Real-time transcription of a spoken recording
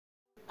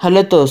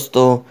Hello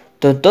दोस्तों।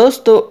 तो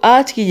दोस्तों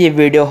आज की ये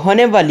वीडियो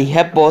होने वाली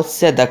है बहुत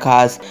ज़्यादा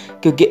खास,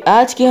 क्योंकि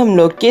आज की हम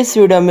लोग किस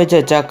वीडियो में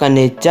चर्चा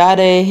करने जा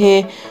रहे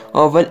हैं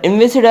ओवल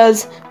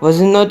इनविंसिबल्स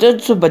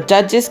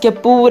सुपरचार्जर्स के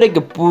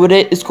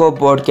पूरे स्कोर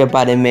बोर्ड के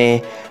बारे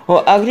में,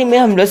 और आखिरी में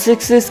हम लोग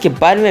सक्सेस के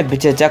बारे में भी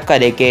चर्चा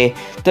करेंगे।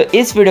 तो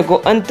इस वीडियो को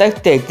अंत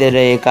तक देखते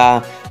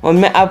रहेगा। और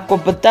मैं आपको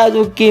बता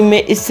दूं कि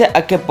मैं इससे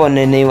आगे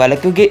पढ़ने नहीं वाला,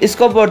 क्योंकि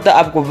इसको बोर्ड तो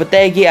आपको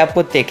बताएगी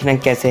आपको देखना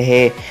कैसे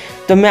है।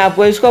 तो मैं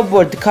आपको इसको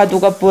बोर्ड दिखा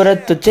दूंगा पूरा।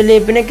 तो चलिए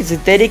बिना किसी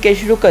तरीके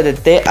शुरू कर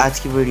देते हैं आज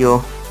की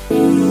video.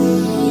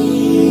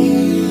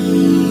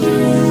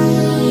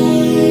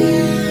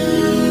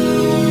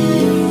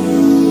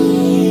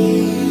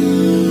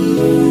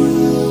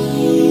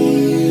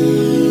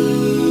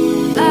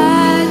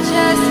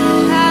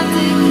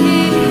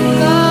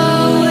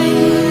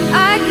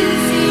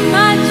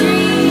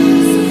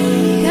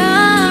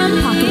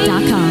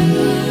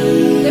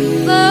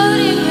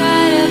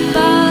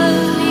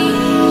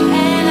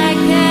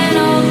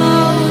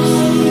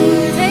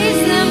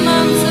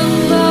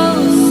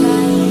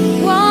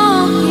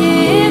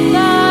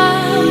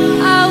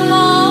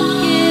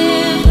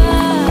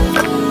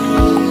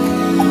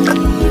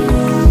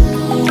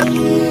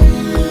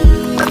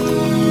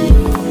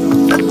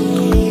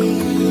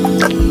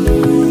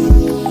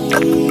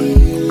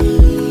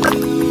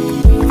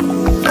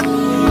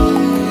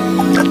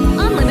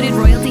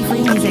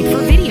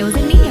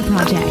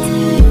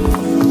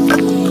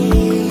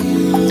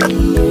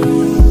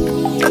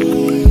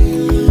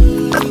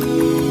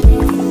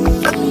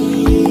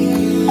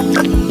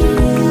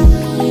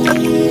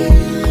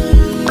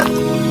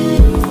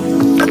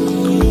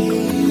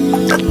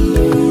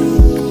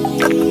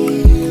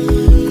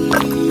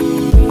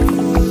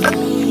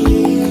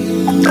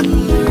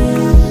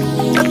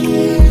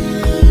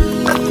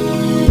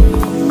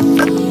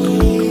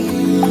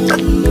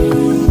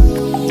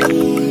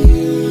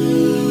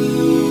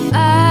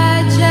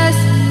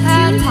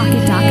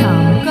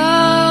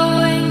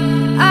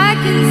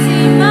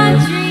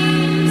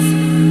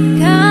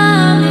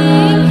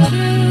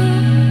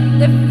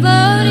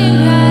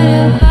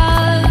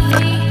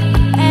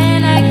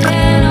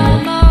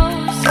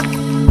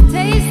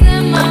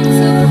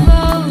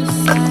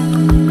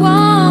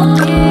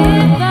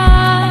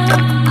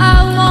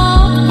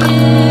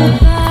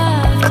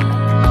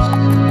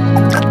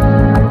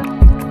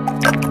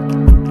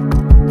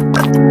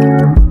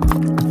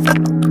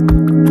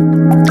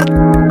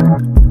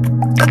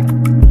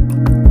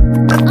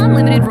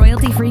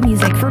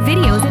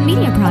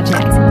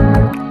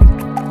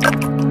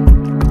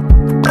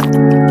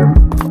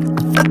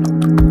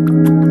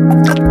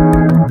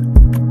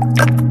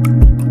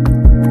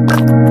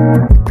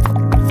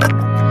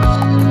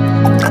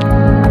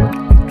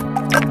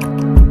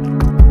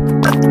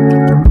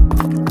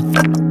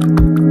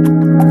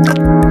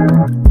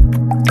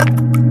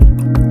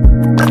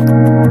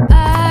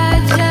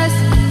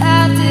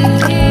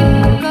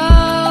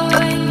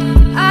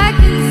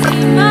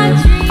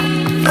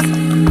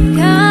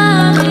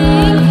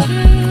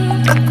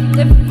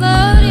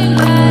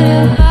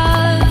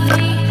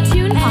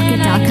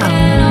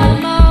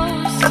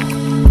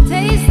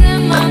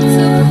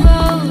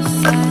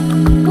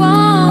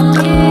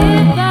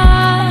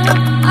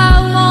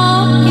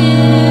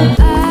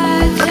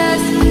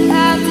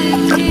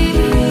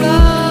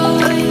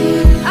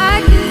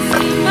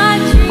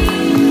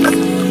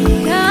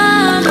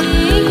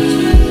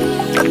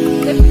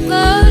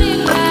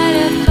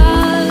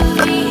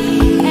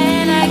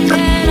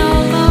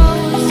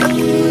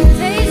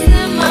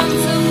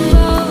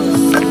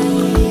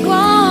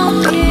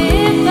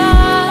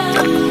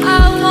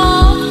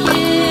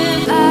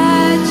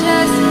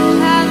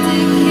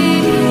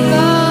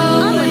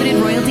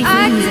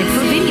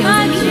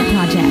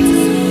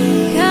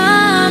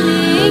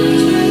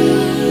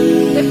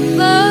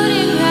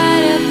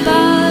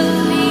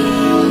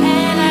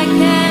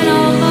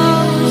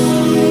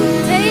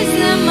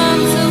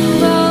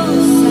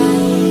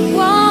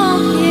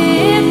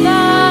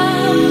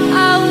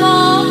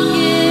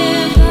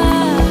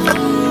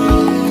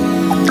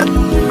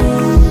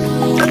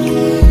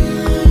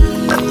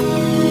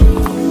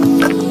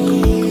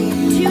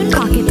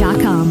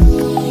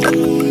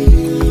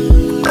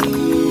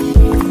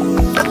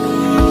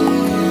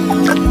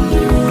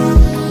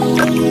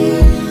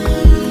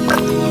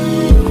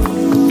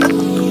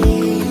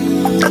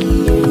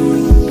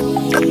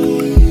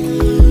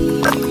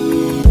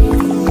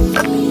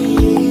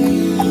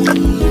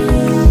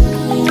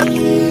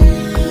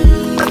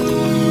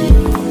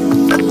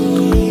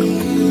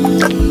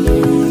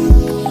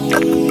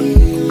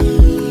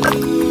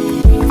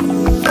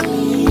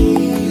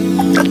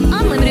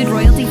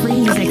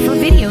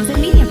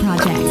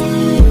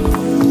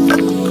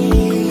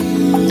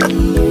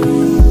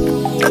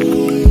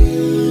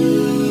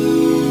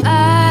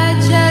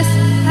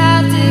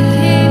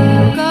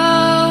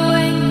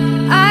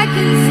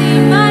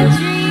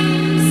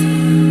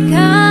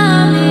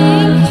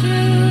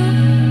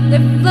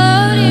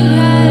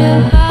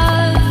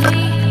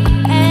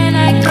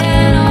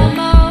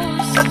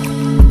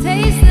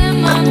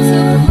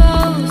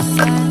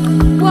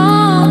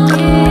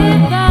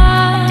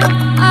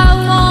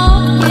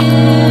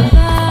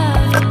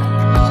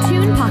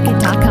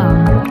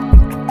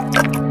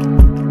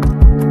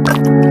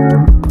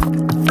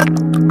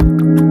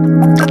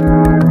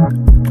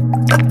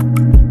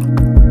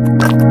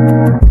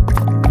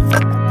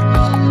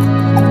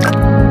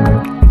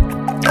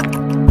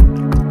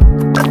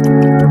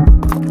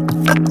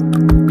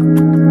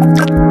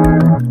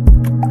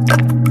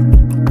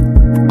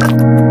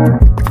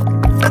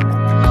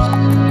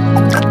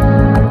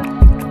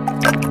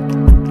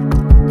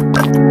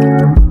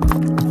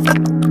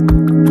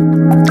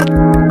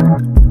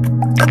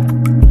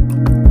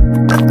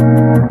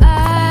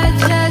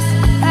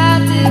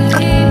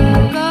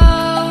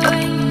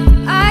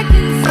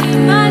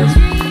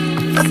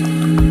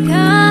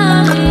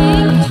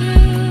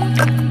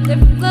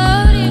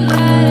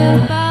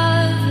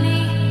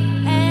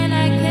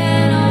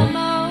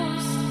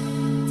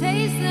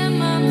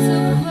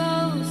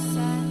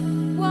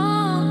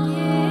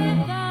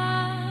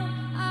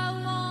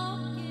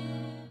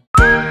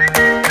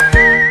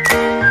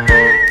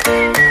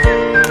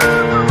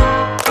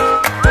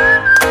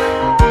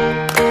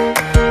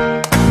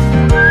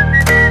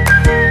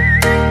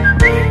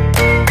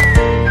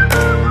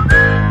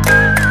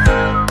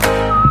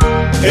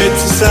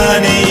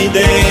 sunny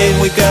day,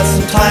 we got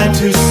some time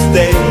to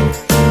stay.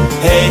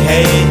 Hey,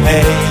 hey,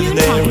 hey, and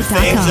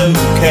everything's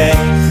okay.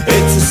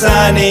 It's a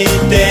sunny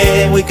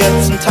day, we got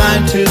some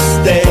time to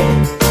stay.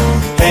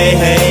 Hey,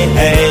 hey,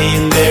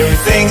 hey, and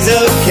everything's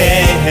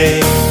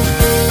okay.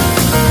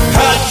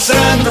 Hot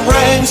sun, the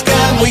rain's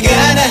gone, we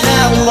gonna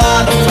have a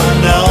lot of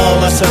fun.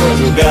 All our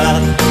sorrows are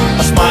gone,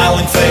 a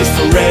smiling face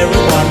for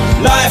everyone.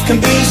 Life can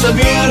be so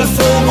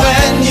beautiful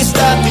when you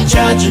start to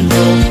judge, and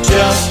you'll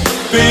just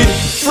be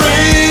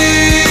free.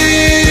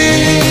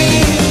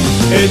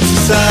 It's a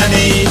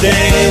sunny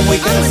day, we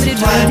got some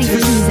time to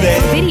stay.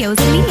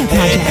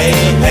 Hey, hey,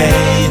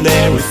 hey, and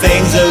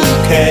everything's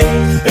okay.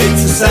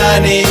 It's a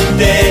sunny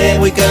day,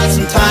 we got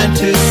some time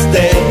to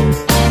stay.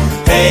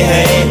 Hey,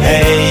 hey,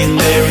 hey, and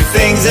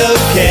everything's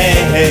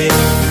okay.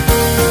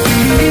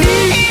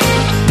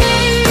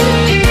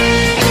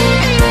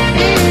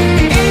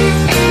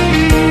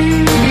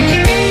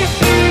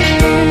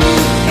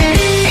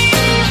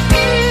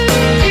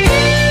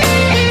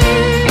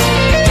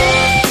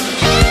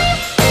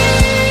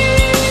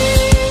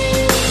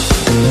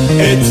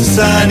 It's a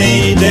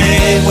sunny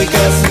day, we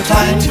got some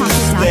time to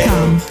stay.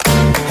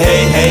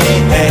 Hey, hey,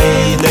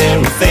 hey, and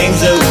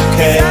everything's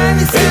okay.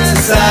 It's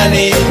a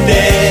sunny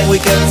day, we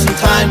got some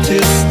time to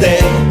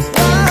stay.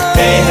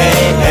 Hey,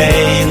 hey,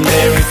 hey, and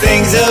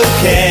everything's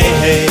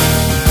okay.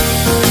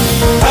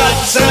 Hot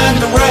sun,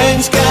 the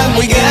rain's gone,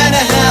 we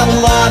gonna have a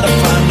lot of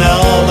fun.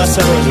 All our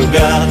sorrows are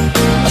gone,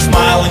 a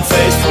smiling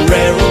face for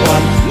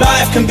everyone.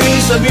 Life can be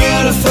so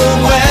beautiful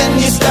when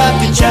you start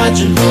to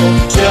judge, and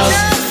we'll just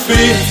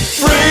be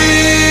free.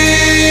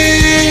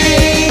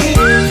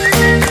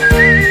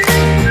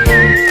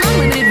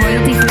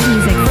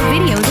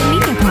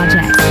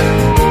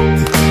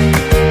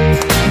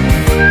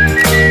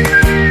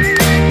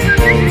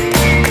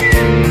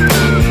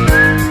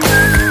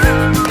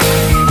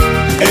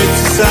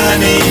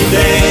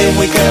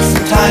 We got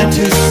some time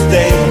to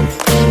stay.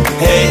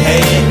 Hey,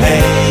 hey,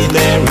 hey, and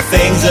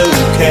everything's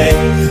okay.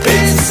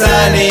 It's a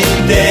sunny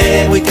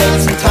day, we got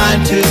some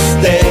time to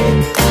stay.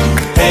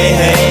 Hey,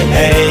 hey,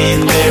 hey,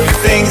 and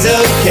everything's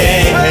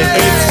okay.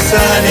 It's a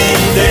sunny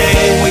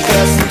day, we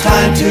got some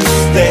time to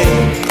stay.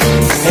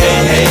 Hey,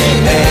 hey,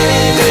 hey,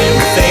 and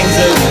everything's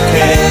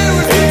okay.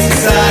 It's a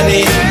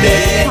sunny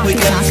day, we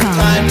got some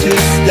time to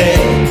stay.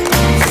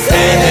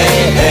 Hey, hey,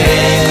 hey,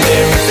 and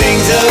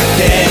everything's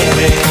okay.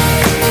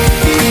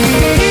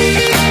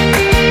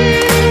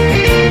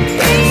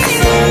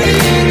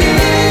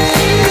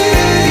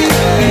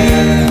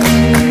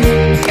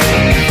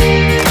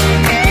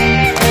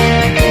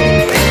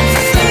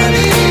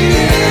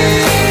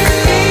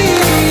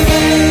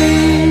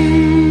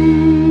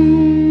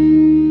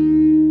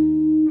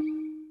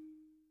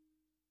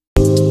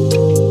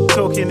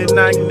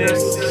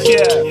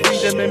 Yeah,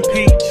 freedom and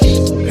peach,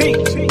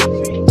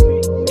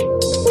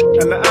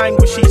 and the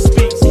anguish he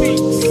speaks,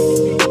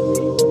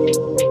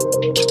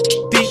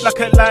 deep like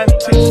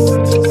Atlantis,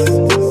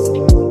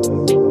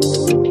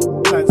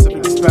 plans of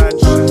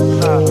expansion,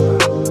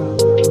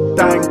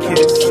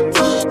 dankest,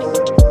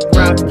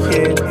 rap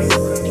kids,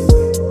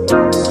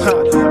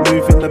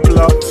 moving the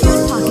blocks,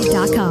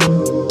 Pocket.com.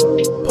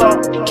 pop,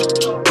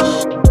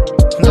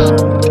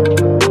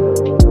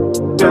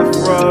 death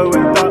row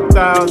and duck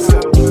downs.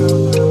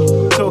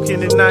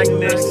 Talking in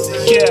Agnes,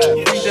 yeah,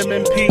 freedom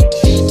and peach,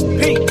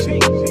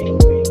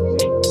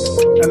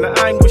 and the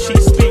anguish he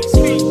speaks,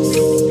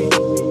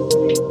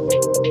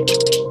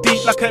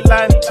 deep like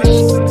Atlantis,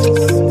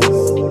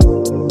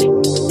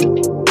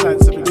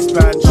 plans of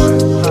expansion,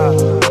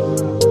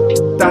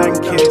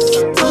 dankest,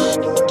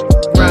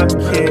 rap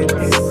kids,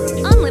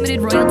 Unlimited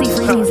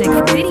royalty-free music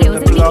for videos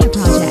and media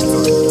projects.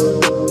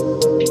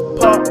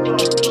 pop,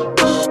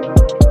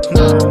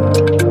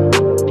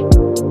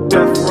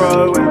 death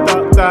row and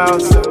duck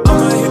downs.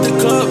 I'ma hit the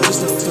club just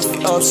to flip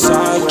it up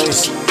sideways.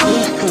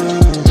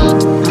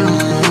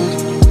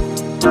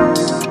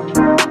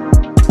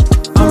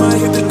 I'ma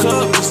hit the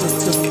club just to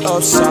flip it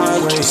up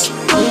sideways.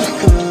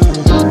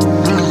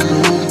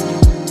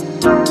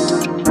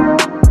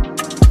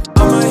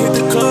 I'ma hit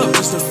the club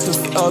just to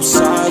flip it up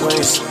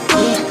sideways.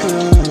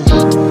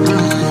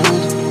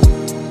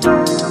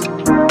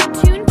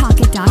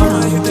 TunePocket.com.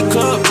 I'ma hit the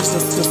club just to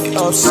flip it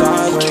up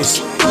sideways.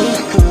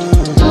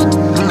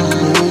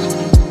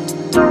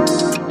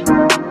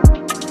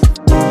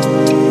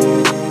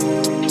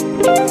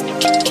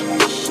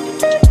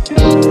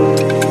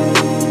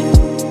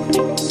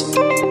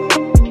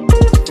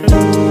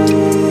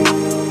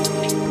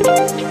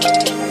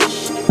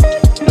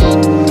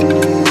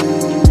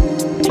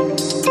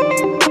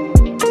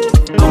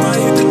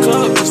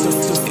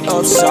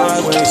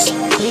 Sideways.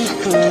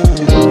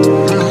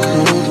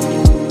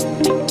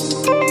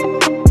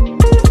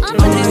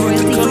 Unlimited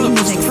royalty-free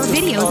music for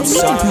videos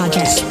and media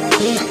projects.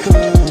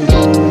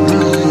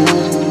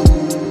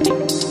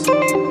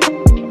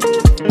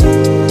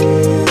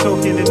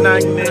 Talking in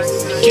Agnes,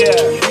 yeah,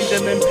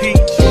 freedom and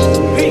peach,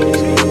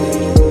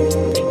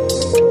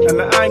 and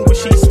the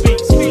anguish he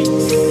speaks,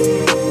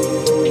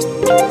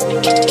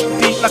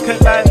 deep like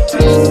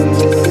Atlantis,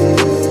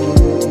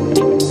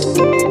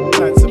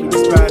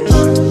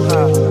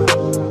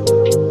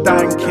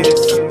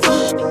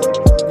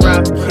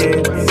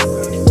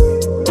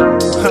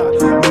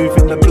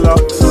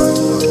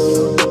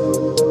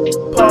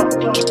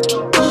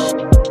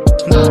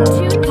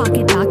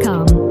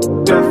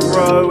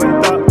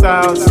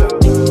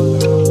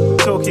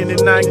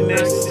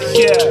 Agnes,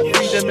 yeah,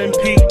 freedom and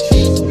peach.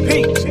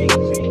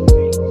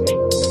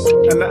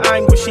 And the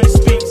anguish she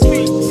speaks,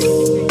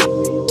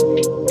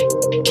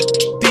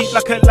 deep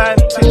like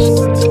Atlantis.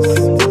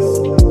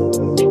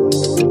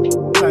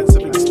 Plans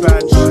of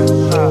expansion,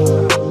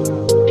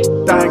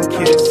 dang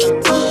kids,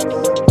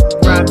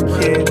 grand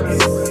kids,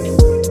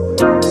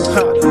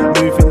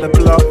 moving the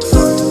blocks,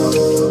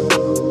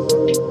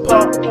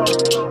 pop,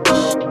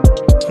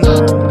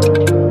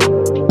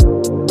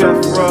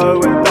 death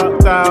row and duck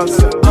downs.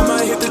 I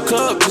might hit the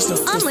club just to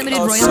Unlimited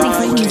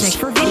royalty-free music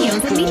for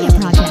videos and media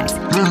projects.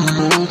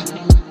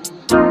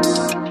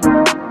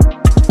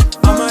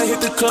 I might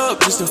hit the club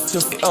just to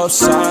up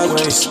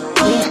sideways.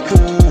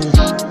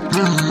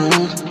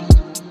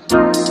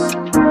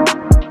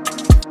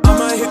 I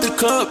might hit the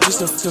club just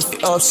to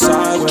up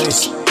sideways.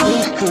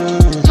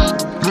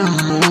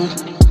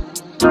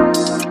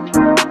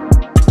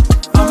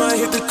 I might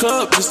hit the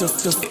club just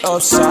to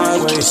up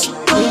sideways.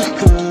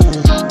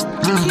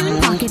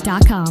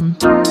 TunePocket.com.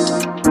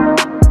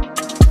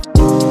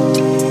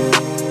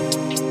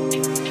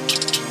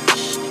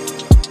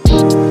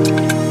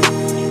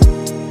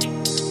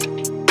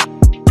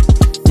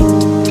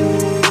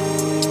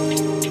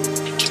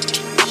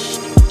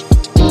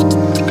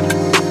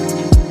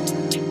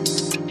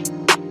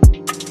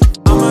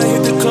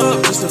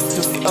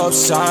 Up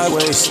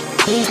sideways.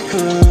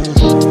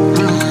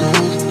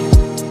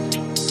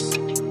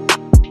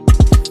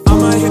 I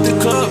might hit the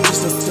club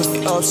just to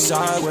up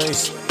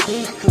sideways.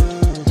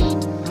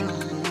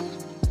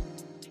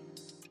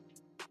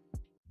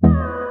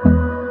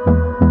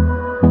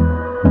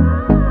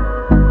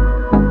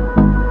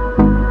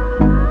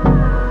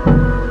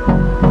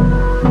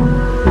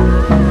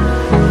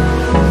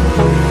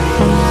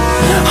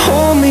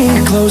 Hold me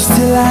close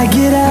till I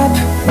get up.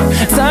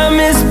 Time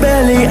is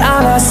barely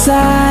on our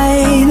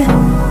side.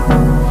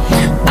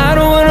 I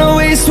don't wanna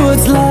waste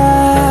what's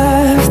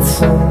left.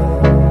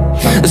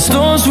 The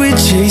storms we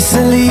chase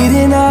are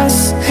leading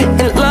us,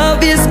 and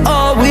love is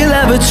all we'll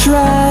ever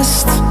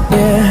trust.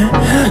 Yeah,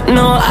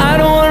 no, I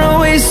don't wanna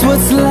waste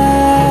what's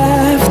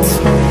left.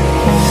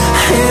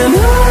 And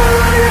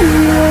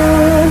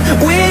on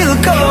we'll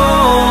go,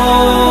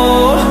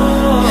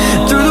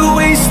 through the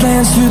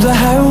wastelands, through the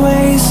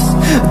highways,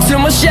 till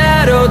my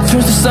shadow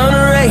turns to sun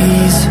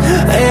rays.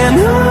 And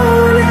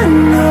on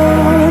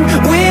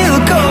we'll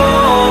go,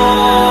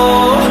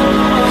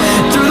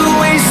 through the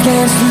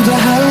wastelands, through the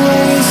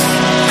highways,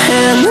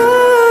 and on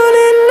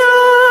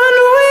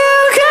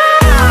we'll go.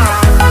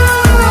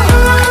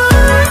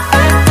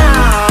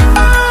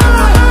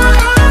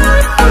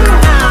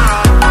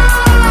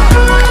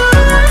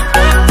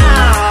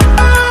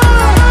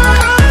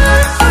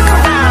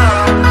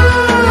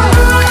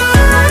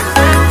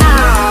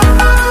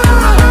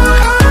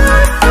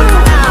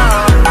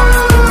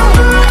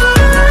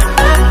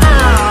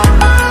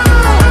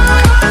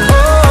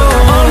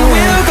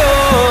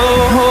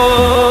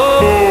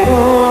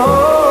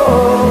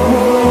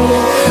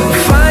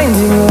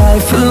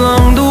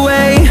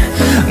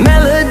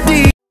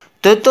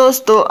 तो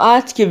दोस्तों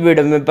आज की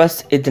video में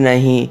बस इतना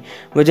ही।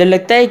 मुझे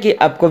लगता है कि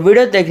आपको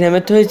वीडियो देखने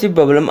में थोड़ी सी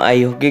प्रॉब्लम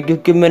आई होगी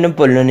क्योंकि मैंने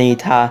बोलना नहीं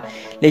था,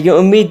 लेकिन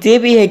उम्मीद ये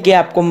भी है कि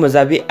आपको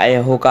मज़ा भी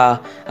आया होगा।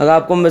 अगर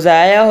आपको मज़ा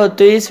आया हो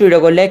तो इस वीडियो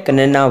को लाइक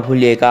करना ना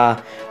भूलिएगा।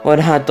 और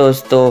हाँ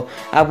दोस्तों,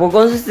 आपको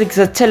कौन सा सिक्स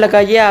अच्छा लगा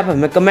ये आप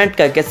हमें कमेंट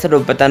करके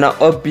ज़रूर बताना।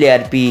 और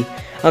प्लेयर भी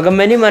अगर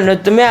मैं नहीं मानो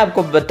तो मैं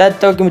आपको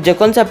बताता हूँ कि मुझे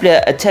कौन सा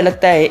प्लेयर अच्छा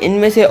लगता है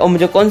इनमें से, और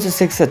मुझे कौन सा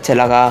सिक्स अच्छा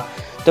लगा।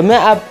 तो मैं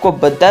आपको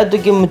बता दूं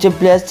कि मुझे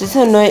प्लेयर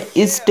 609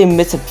 इस टीम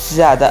में सबसे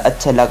ज़्यादा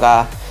अच्छा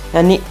लगा,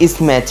 यानी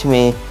इस मैच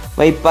में।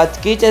 वही बात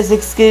की जाए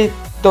 6 की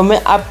तो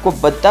मैं आपको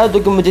बता दूं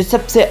कि मुझे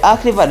सबसे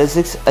आखिरी वाला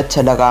 6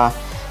 अच्छा लगा,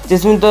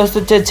 जिसमें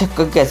दोस्तों चाहे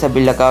छक्का कैसा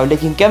भी लगा हो,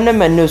 लेकिन कैमरा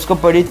मैन ने उसको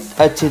बड़ी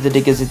अच्छी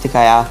तरीके से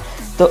दिखाया।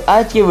 तो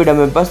आज की वीडियो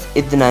में बस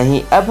इतना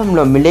ही। अब हम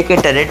लोग मिलेंगे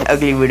डायरेक्ट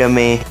अगली वीडियो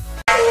में।